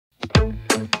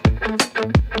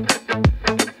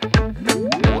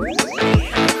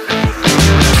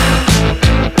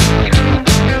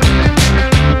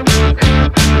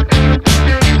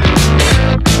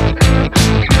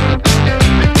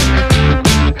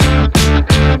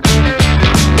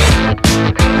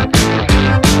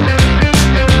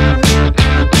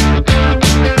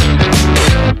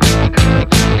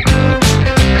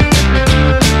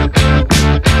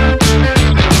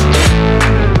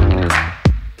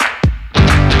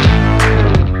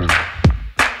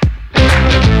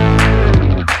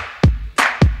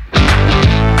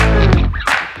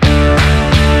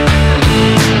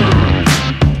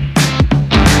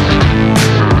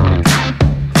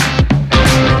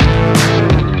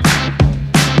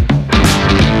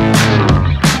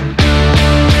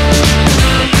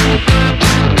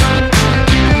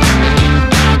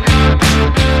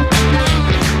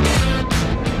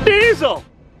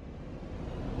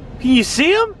Can you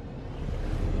see him?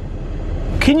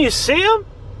 Can you see him?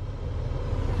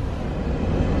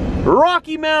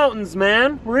 Rocky Mountains,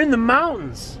 man. We're in the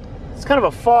mountains. It's kind of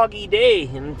a foggy day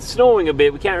and it's snowing a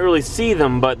bit. We can't really see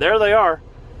them, but there they are.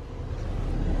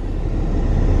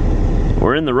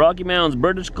 We're in the Rocky Mountains,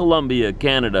 British Columbia,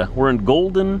 Canada. We're in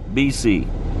Golden,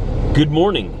 BC. Good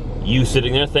morning, you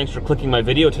sitting there. Thanks for clicking my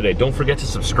video today. Don't forget to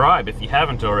subscribe if you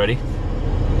haven't already.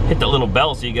 Hit that little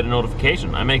bell so you get a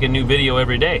notification. I make a new video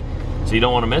every day, so you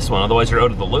don't want to miss one, otherwise you're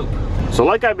out of the loop. So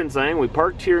like I've been saying, we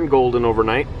parked here in Golden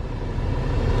overnight.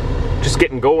 Just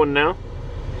getting going now.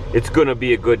 It's gonna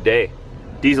be a good day.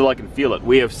 Diesel, I can feel it.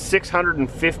 We have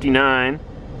 659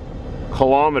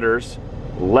 kilometers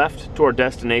left to our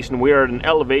destination. We are at an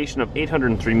elevation of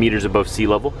 803 meters above sea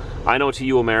level. I know to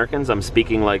you Americans, I'm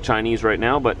speaking like Chinese right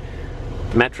now, but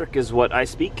metric is what I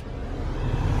speak.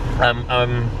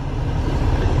 I'm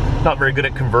not very good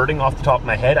at converting off the top of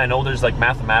my head. I know there's like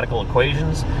mathematical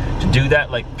equations to do that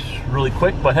like really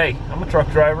quick, but hey, I'm a truck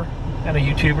driver and a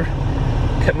YouTuber.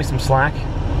 Cut me some slack.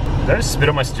 Did I just spit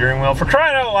on my steering wheel? For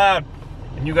crying out loud!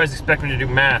 And you guys expect me to do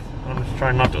math. I'm just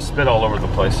trying not to spit all over the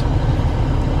place.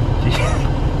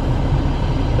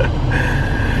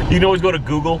 You can always go to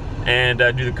Google and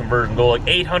do the conversion. Go like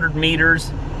 800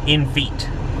 meters in feet.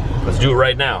 Let's do it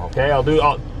right now, okay?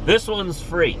 This one's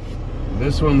free.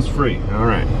 This one's free, all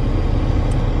right.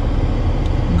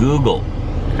 Google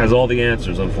has all the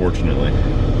answers, unfortunately.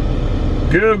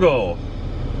 Google.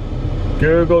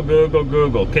 Google, Google,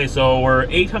 Google. Okay, so we're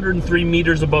 803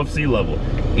 meters above sea level.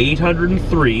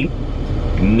 803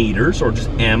 meters, or just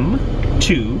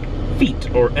M2 feet,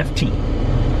 or FT.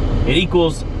 It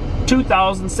equals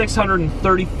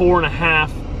 2,634.5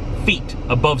 feet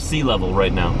above sea level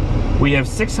right now. We have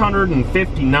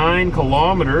 659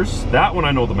 kilometers. That one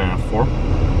I know the math for.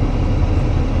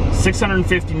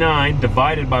 659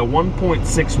 divided by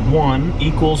 1.61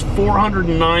 equals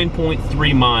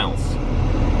 409.3 miles.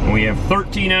 And we have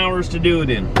 13 hours to do it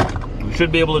in. We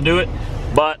should be able to do it,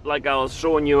 but like I was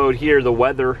showing you out here, the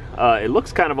weather, it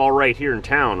looks kind of all right here in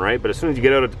town, right? But as soon as you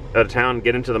get out of town and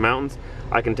get into the mountains,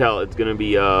 I can tell it's gonna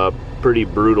be a pretty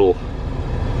brutal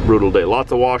day.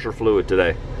 Lots of washer fluid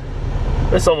today.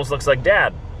 This almost looks like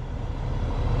Dad.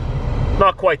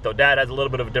 Not quite though. Dad has a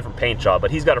little bit of a different paint job, but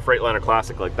he's got a Freightliner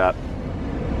Classic like that.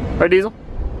 Right, Diesel?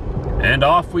 And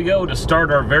off we go to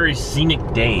start our very scenic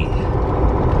day.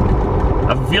 I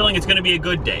have a feeling it's gonna be a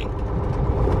good day.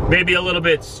 Maybe a little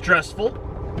bit stressful.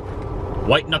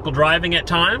 White knuckle driving at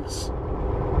times.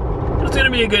 But it's gonna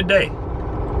be a good day.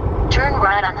 Turn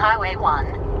right on Highway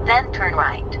 1, then turn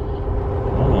right.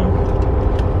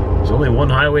 There's only one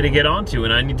highway to get onto,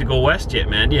 and I need to go west yet,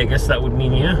 Mandy. I guess that would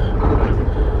mean, yeah,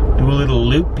 do a little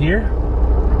loop here.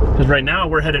 Because right now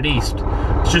we're headed east.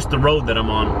 It's just the road that I'm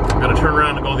on. I've got to turn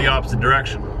around and go the opposite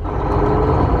direction.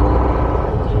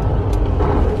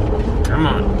 Come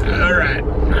on. All right.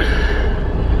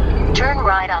 Turn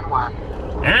right on 1.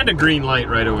 And a green light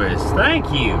right away.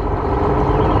 Thank you.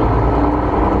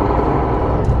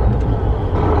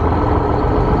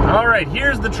 All right,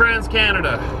 here's the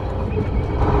Trans-Canada.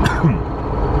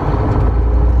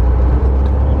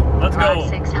 Let's go.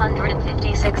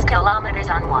 656 kilometers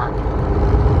on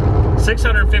 1.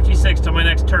 656 to my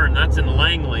next turn. That's in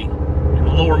Langley, in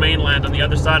the lower mainland on the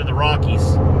other side of the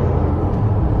Rockies.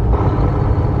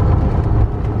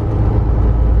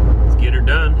 Let's get her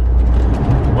done.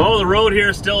 Well, the road here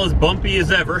is still as bumpy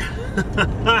as ever.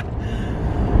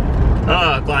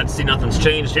 Glad to see nothing's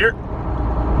changed here.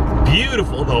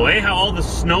 Beautiful though, eh? How all the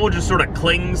snow just sort of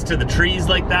clings to the trees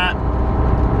like that.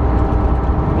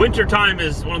 Winter time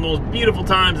is one of the most beautiful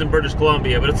times in British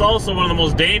Columbia, but it's also one of the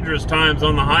most dangerous times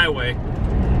on the highway.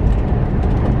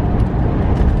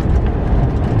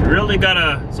 really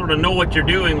gotta sort of know what you're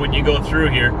doing when you go through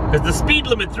here, because the speed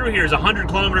limit through here is 100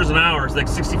 kilometers an hour. It's like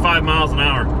 65 miles an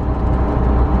hour.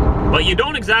 But you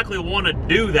don't exactly want to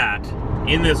do that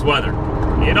in this weather.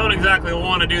 You don't exactly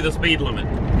want to do the speed limit.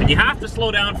 And you have to slow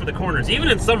down for the corners, even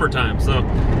in summertime. So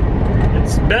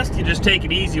it's best you just take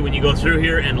it easy when you go through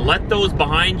here and let those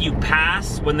behind you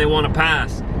pass when they want to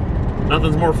pass.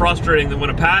 Nothing's more frustrating than when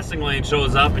a passing lane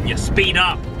shows up and you speed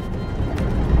up.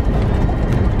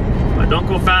 But don't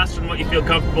go faster than what you feel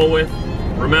comfortable with.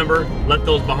 Remember, let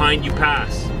those behind you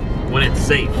pass when it's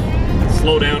safe.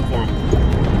 Slow down for them.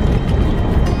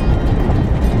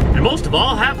 And most of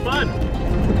all, have fun.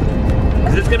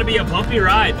 Because it's going to be a bumpy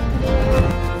ride.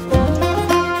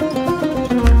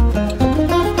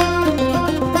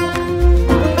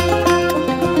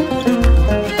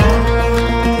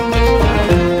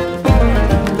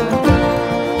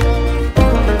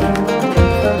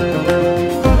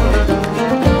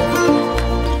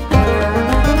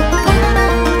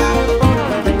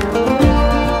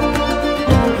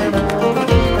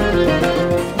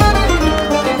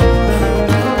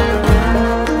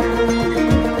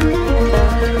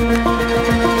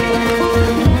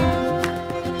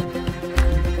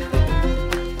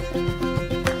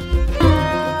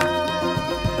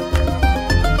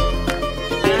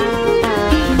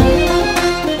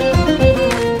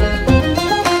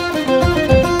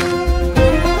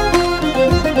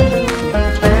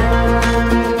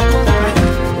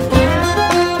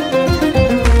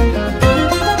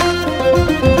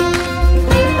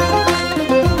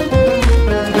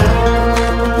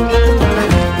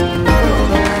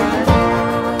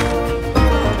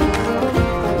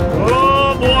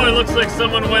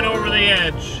 Someone went over the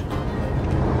edge.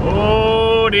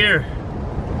 Oh dear.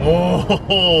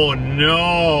 Oh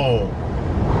no.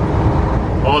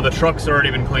 Oh, the truck's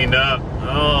already been cleaned up.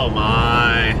 Oh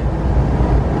my.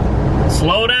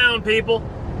 Slow down, people.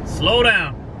 Slow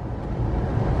down.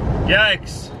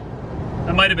 Yikes.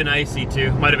 That might have been icy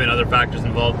too. Might have been other factors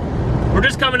involved. We're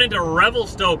just coming into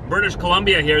Revelstoke, British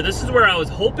Columbia here. This is where I was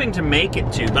hoping to make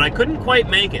it to, but I couldn't quite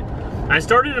make it. I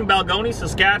started in Balgonie,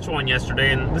 Saskatchewan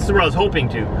yesterday, and this is where I was hoping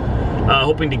to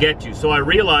get to. So I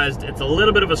realized it's a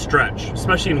little bit of a stretch,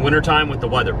 especially in wintertime with the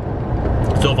weather.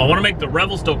 So if I want to make the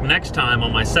Revelstoke next time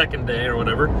on my second day or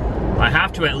whatever, I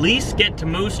have to at least get to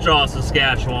Moose Jaw,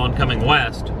 Saskatchewan, coming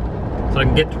west, so I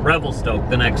can get to Revelstoke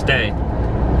the next day.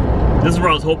 This is where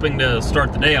I was hoping to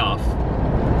start the day off.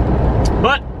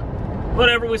 But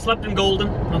whatever, we slept in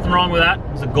Golden. Nothing wrong with that.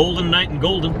 It was a golden night in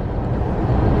Golden.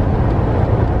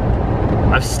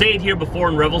 I've stayed here before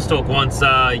in Revelstoke once.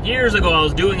 Years ago, I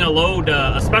was doing a load,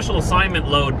 a special assignment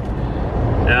load,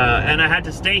 and I had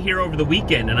to stay here over the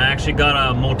weekend, and I actually got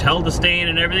a motel to stay in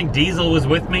and everything. Diesel was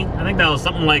with me. I think that was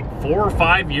something like 4 or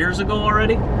 5 years ago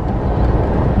already.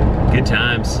 Good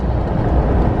times.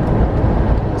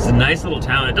 It's a nice little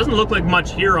town. It doesn't look like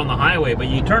much here on the highway, but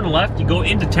you turn left, you go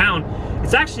into town.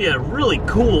 It's actually a really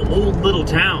cool old little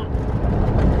town.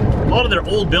 A lot of their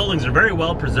old buildings are very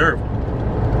well preserved.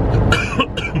 So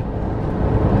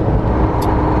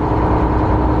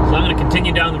I'm going to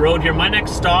continue down the road here. My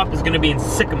next stop is going to be in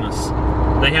Sycamus.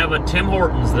 They have a Tim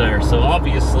Hortons there, so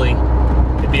obviously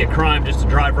it'd be a crime just to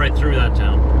drive right through that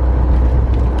town.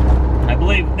 I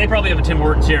believe they probably have a Tim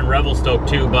Hortons here in Revelstoke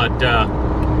too, but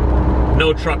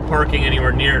no truck parking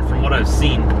anywhere near it from what I've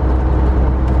seen.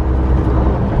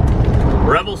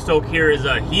 Revelstoke here is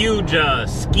a huge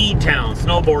ski town,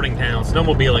 snowboarding town,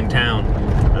 snowmobiling town.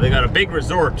 They got a big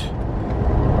resort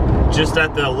just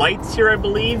at the lights here, I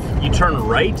believe. You turn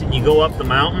right and you go up the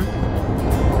mountain.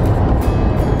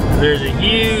 There's a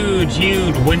huge,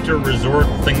 huge winter resort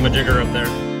thingamajigger up there.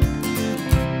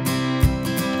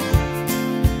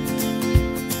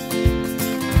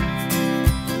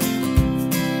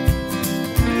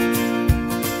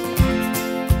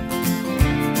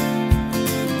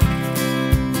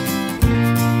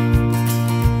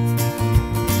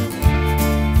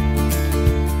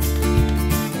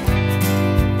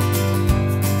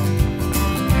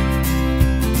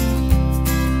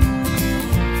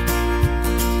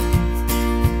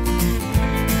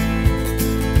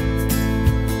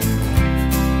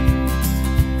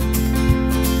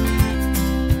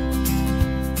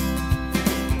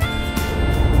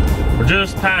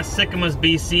 Just past Sycamus,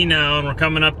 BC now, and we're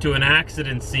coming up to an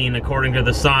accident scene according to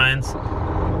the signs.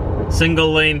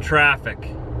 Single lane traffic.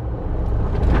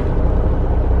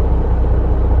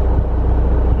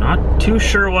 Not too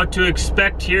sure what to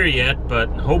expect here yet, but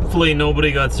hopefully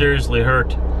nobody got seriously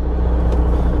hurt.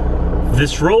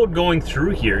 This road going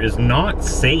through here is not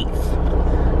safe.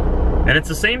 And it's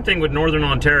the same thing with Northern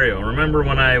Ontario. Remember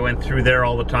when I went through there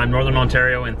all the time, Northern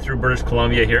Ontario and through British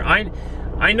Columbia here?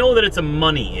 I know that it's a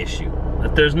money issue,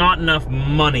 that there's not enough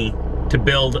money to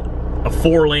build a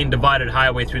 4-lane divided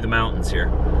highway through the mountains here.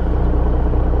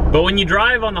 But when you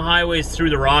drive on the highways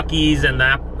through the Rockies and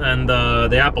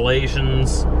the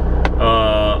Appalachians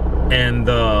and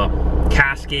the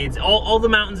Cascades, all the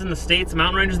mountains in the States, the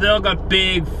mountain ranges, they all got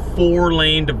big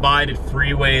 4-lane divided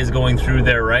freeways going through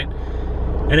there, right?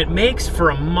 And it makes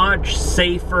for a much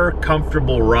safer,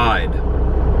 comfortable ride.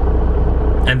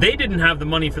 And they didn't have the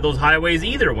money for those highways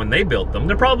either when they built them.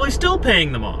 They're probably still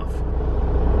paying them off.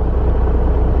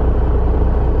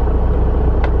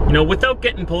 You know, without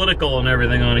getting political and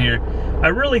everything on here, I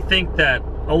really think that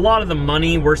a lot of the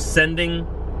money we're sending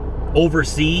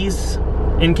overseas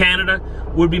in Canada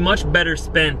would be much better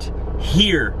spent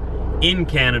here in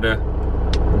Canada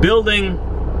building,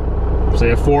 say,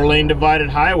 a 4-lane divided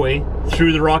highway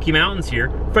through the Rocky Mountains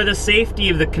here for the safety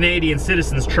of the Canadian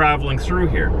citizens traveling through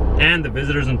here and the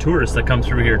visitors and tourists that come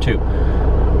through here too.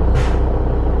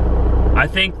 I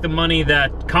think the money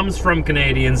that comes from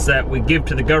Canadians that we give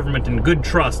to the government in good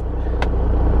trust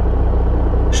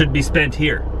should be spent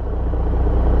here.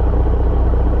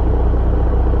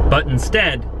 But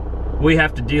instead, we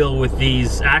have to deal with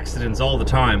these accidents all the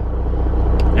time.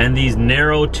 And these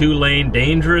narrow 2-lane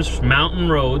dangerous mountain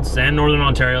roads, and Northern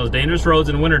Ontario's dangerous roads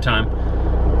in wintertime.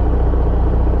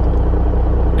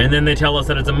 And then they tell us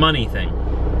that it's a money thing.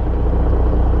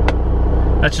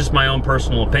 That's just my own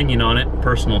personal opinion on it,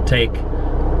 personal take.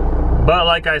 But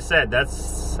like I said,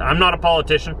 I'm not a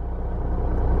politician.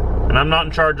 And I'm not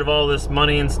in charge of all this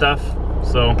money and stuff,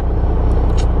 so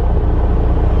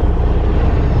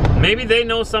maybe they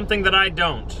know something that I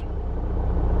don't.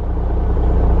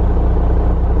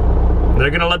 They're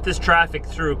gonna let this traffic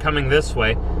through coming this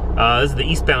way. This is the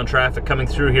eastbound traffic coming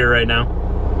through here right now.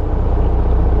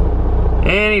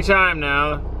 Anytime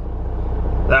now,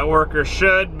 that worker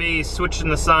should be switching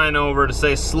the sign over to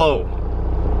say slow.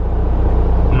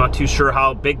 I'm not too sure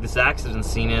how big this accident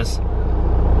scene is.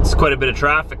 It's quite a bit of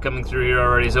traffic coming through here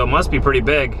already, so it must be pretty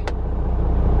big.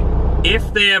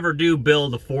 If they ever do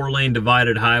build a 4-lane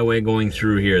divided highway going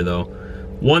through here though,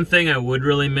 one thing I would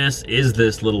really miss is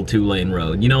this little 2-lane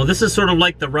road. You know, this is sort of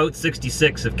like the Route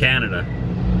 66 of Canada.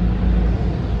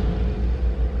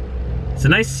 It's a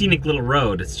nice scenic little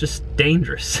road, it's just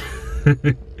dangerous.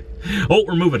 Oh,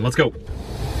 we're moving, let's go.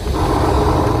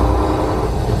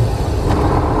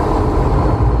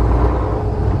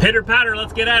 Pitter patter,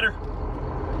 let's get at her.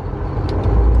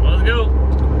 Let's go.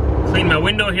 Clean my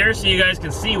window here so you guys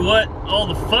can see what all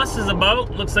the fuss is about.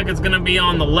 Looks like it's gonna be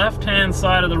on the left-hand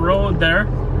side of the road there,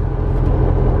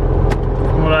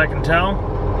 from what I can tell.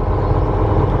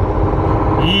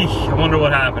 Eesh, I wonder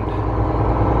what happened.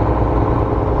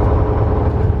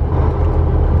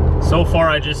 So far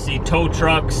I just see tow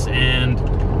trucks and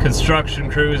construction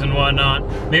crews and whatnot.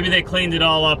 Maybe they cleaned it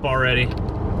all up already.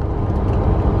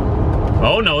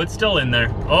 Oh no, it's still in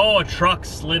there. Oh, a truck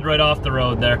slid right off the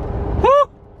road there. Woo!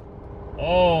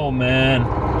 Oh man.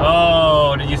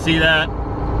 Oh, did you see that?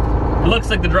 It looks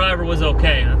like the driver was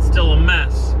okay. It's still a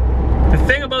mess. The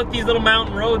thing about these little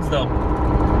mountain roads though,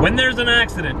 when there's an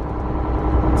accident,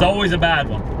 it's always a bad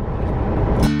one.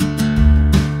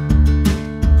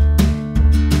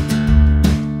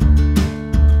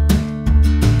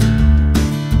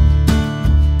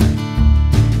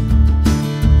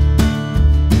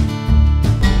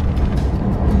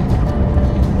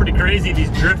 Crazy, these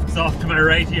drifts off to my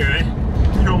right here, eh?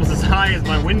 They're almost as high as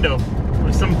my window.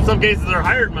 Some cases they're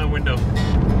higher than my window.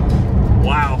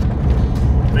 Wow.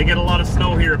 They get a lot of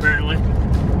snow here apparently.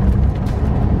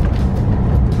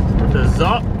 The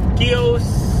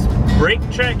ROCKIES brake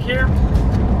check here.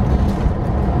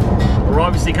 We're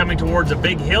obviously coming towards a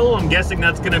big hill. I'm guessing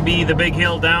that's gonna be the big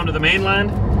hill down to the mainland,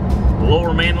 the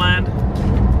lower mainland.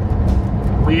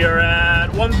 We are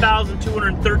at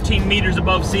 1,213 meters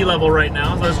above sea level right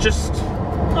now, so it's just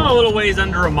a little ways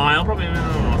under a mile, probably, I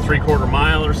don't know, 3/4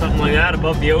 mile or something like that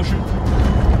above the ocean.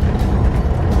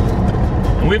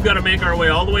 And we've got to make our way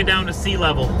all the way down to sea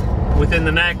level within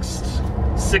the next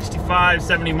 65,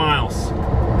 70 miles.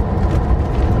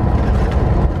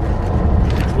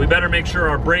 So we better make sure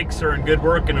our brakes are in good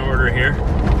working order here.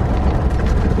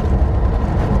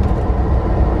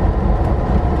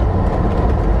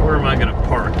 Where am I gonna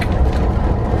park?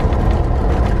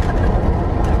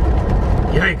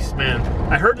 Yikes, man.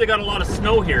 I heard they got a lot of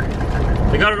snow here.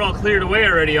 They got it all cleared away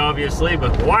already, obviously,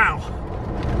 but wow.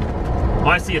 Oh,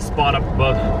 I see a spot up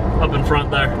above, up in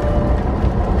front there.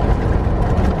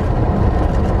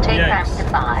 Take back to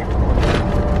 5.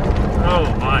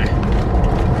 Oh my.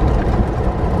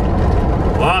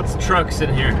 Lots of trucks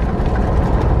in here.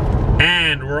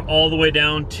 And we're all the way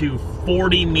down to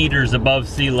 40 meters above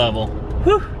sea level.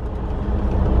 Whew.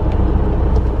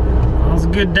 That was a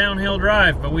good downhill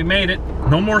drive, but we made it.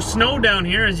 No more snow down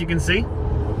here, as you can see. I'm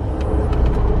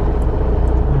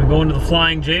gonna go into the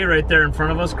Flying J right there in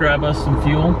front of us, grab us some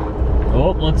fuel.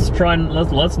 Oh,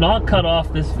 let's not cut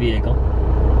off this vehicle,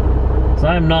 because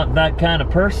I'm not that kind of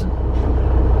person.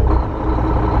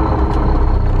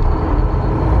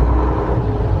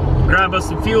 Grab us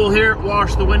some fuel here,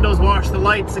 wash the windows, wash the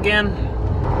lights again,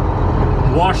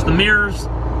 wash the mirrors.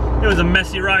 It was a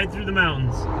messy ride through the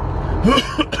mountains.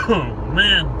 Oh,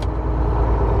 man.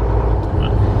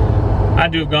 I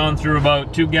had to have gone through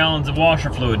about 2 gallons of washer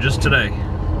fluid just today.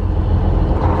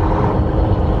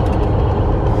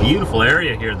 Beautiful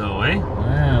area here though, eh?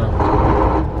 Wow.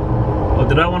 Oh,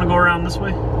 did I want to go around this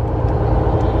way?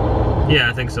 Yeah,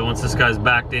 I think so. Once this guy's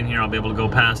backed in here, I'll be able to go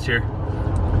past here.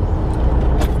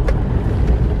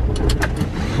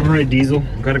 All right, Diesel,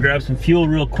 gotta grab some fuel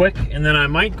real quick, and then I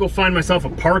might go find myself a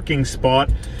parking spot,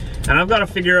 and I've got to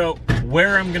figure out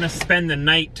where I'm gonna spend the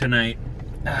night tonight.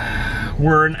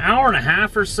 We're an hour and a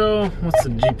half or so. What's the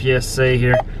GPS say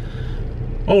here?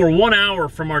 Oh, we're 1 hour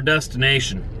from our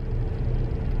destination.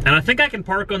 And I think I can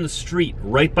park on the street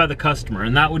right by the customer,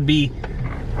 and that would be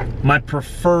my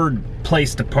preferred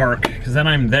place to park, because then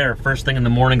I'm there first thing in the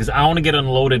morning, because I want to get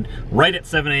unloaded right at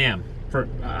 7 a.m.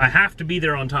 I have to be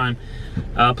there on time.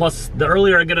 Plus, the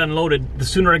earlier I get unloaded, the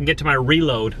sooner I can get to my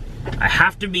reload. I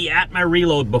have to be at my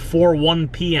reload before 1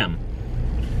 p.m.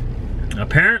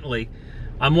 Apparently,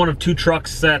 I'm one of 2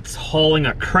 trucks that's hauling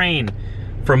a crane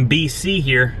from BC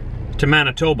here to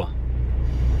Manitoba.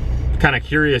 Kind of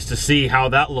curious to see how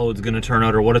that load's gonna turn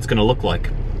out or what it's gonna look like.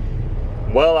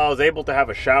 Well, I was able to have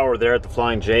a shower there at the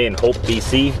Flying J in Hope,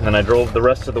 BC, and I drove the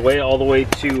rest of the way all the way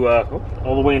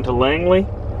into Langley.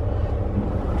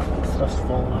 Stuff's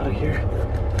falling out of here.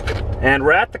 And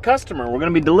we're at the customer. We're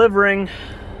gonna be delivering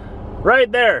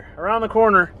right there, around the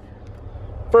corner,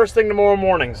 first thing tomorrow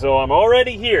morning. So I'm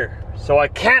already here, so I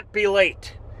can't be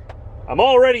late. I'm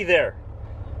already there.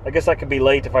 I guess I could be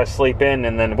late if I sleep in,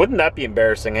 and then wouldn't that be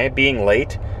embarrassing, eh? Being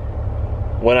late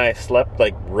when I slept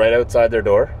like right outside their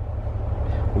door.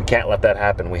 We can't let that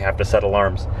happen. We have to set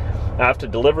alarms. I have to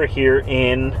deliver here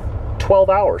in 12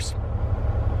 hours.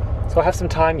 So I have some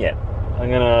time yet. I'm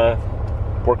gonna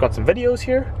work on some videos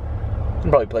here,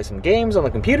 and probably play some games on the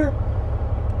computer,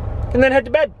 and then head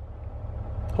to bed.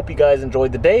 Hope you guys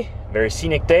enjoyed the day. Very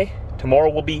scenic day. Tomorrow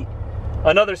will be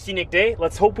another scenic day.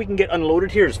 Let's hope we can get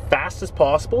unloaded here as fast as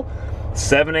possible.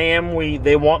 7 a.m.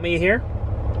 they want me here.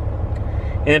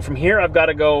 And then from here I've got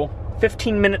to go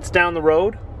 15 minutes down the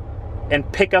road and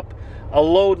pick up a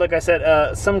load, like I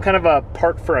said, some kind of a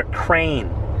part for a crane.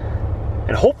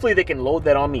 And hopefully they can load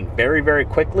that on me very, very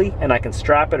quickly, and I can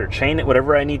strap it or chain it,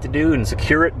 whatever I need to do, and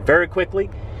secure it very quickly.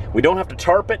 We don't have to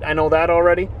tarp it, I know that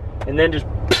already. And then just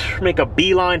make a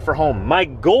beeline for home. My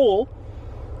goal,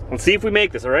 let's see if we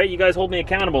make this, all right? You guys hold me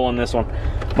accountable on this one.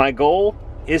 My goal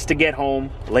is to get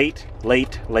home late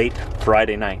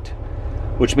Friday night,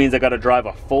 which means I gotta drive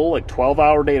a full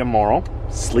 12-hour day tomorrow,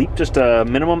 sleep just a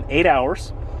minimum 8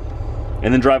 hours,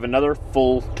 and then drive another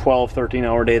full 12,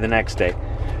 13-hour day the next day.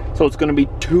 So it's gonna be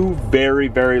 2 very,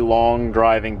 very long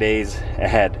driving days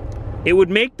ahead. It would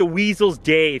make the Weasel's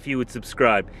day if you would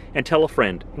subscribe and tell a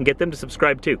friend and get them to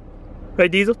subscribe too.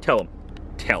 Right, Diesel? Tell them.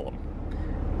 Tell them.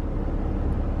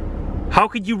 How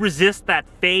could you resist that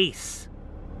face?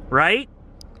 Right?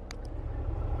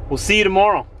 We'll see you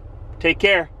tomorrow. Take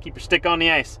care. Keep your stick on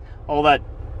the ice. All that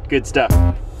good stuff.